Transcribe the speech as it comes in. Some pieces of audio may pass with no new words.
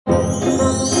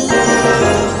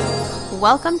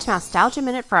Welcome to Mousetalgia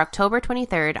Minute for October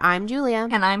 23rd. I'm Julia.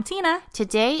 And I'm Tina.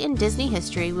 Today in Disney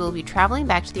history, we will be traveling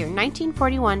back to the year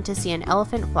 1941 to see an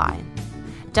elephant fly.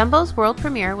 Dumbo's world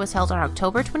premiere was held on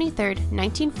October 23rd,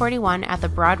 1941 at the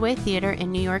Broadway Theater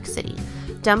in New York City.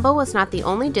 Dumbo was not the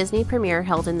only Disney premiere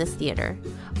held in this theater.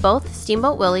 Both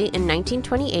Steamboat Willie in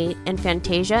 1928 and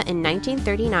Fantasia in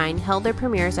 1939 held their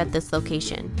premieres at this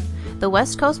location. The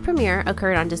West Coast premiere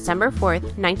occurred on December 4th,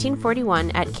 1941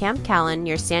 at Camp Callan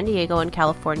near San Diego in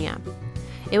California.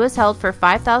 It was held for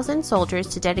 5,000 soldiers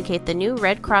to dedicate the new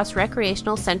Red Cross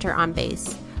Recreational Center on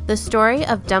base. The story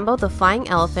of Dumbo the Flying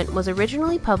Elephant was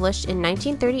originally published in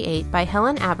 1938 by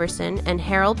Helen Aberson and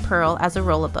Harold Pearl as a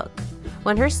rolla book.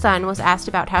 When her son was asked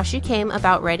about how she came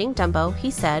about writing Dumbo,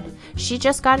 he said, "She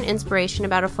just got an inspiration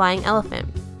about a flying elephant."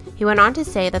 He went on to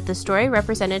say that the story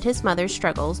represented his mother's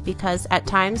struggles because at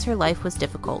times her life was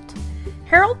difficult.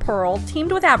 Harold Pearl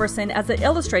teamed with Aberson as the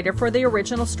illustrator for the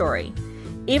original story.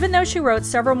 Even though she wrote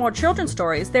several more children's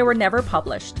stories, they were never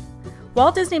published.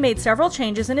 Walt Disney made several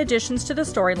changes and additions to the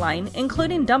storyline,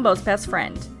 including Dumbo's best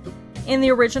friend. In the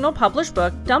original published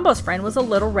book, Dumbo's friend was a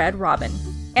little red robin.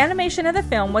 Animation of the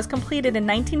film was completed in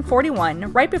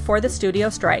 1941, right before the studio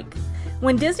strike.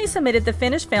 When Disney submitted the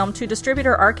finished film to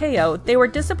distributor RKO, they were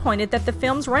disappointed that the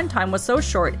film's runtime was so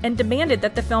short and demanded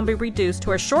that the film be reduced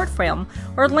to a short film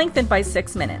or lengthened by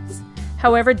 6 minutes.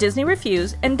 However, Disney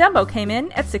refused, and Dumbo came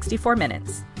in at 64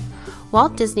 minutes.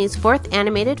 Walt Disney's fourth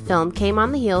animated film came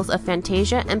on the heels of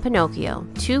Fantasia and Pinocchio,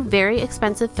 two very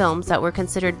expensive films that were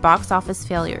considered box office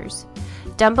failures.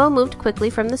 Dumbo moved quickly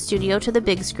from the studio to the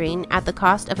big screen at the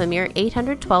cost of a mere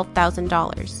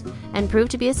 $812,000 and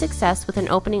proved to be a success with an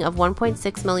opening of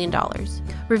 $1.6 million.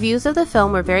 Reviews of the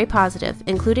film were very positive,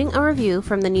 including a review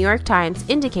from the New York Times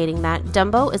indicating that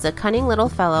Dumbo is a cunning little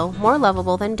fellow, more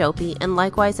lovable than Dopey, and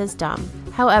likewise as dumb.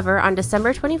 However, on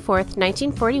December 24,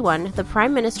 1941, the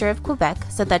Prime Minister of Quebec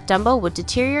said that Dumbo would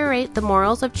deteriorate the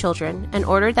morals of children and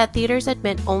ordered that theaters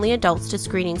admit only adults to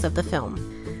screenings of the film.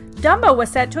 Dumbo was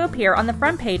set to appear on the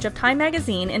front page of Time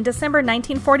magazine in December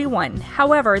 1941.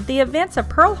 However, the events of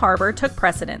Pearl Harbor took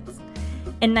precedence.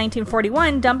 In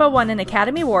 1941, Dumbo won an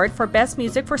Academy Award for Best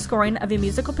Music for Scoring of a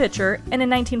Musical Picture, and in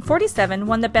 1947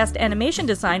 won the Best Animation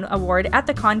Design Award at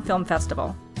the Cannes Film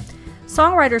Festival.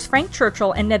 Songwriters Frank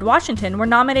Churchill and Ned Washington were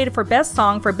nominated for Best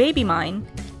Song for Baby Mine.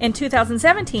 In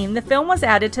 2017, the film was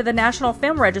added to the National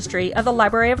Film Registry of the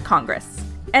Library of Congress.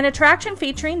 An attraction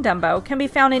featuring Dumbo can be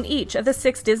found in each of the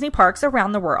 6 Disney parks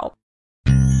around the world.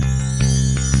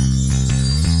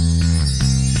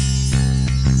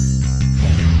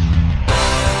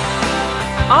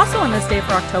 Also on this day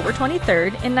for October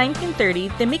 23rd, in 1930,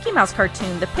 the Mickey Mouse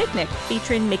cartoon The Picnic,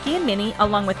 featuring Mickey and Minnie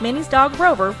along with Minnie's dog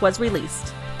Rover, was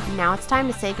released. Now it's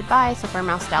time to say goodbye, so for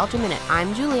Mousetalgia Minute,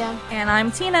 I'm Julia. And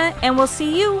I'm Tina, and we'll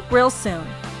see you real soon.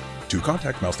 To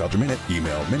contact Mousetalgia Minute,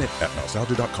 email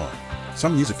minute@mousetalgia.com.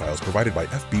 Some music files provided by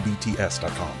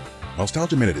fbbts.com.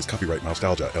 Mousetalgia Minute is copyright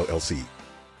Mousetalgia, LLC.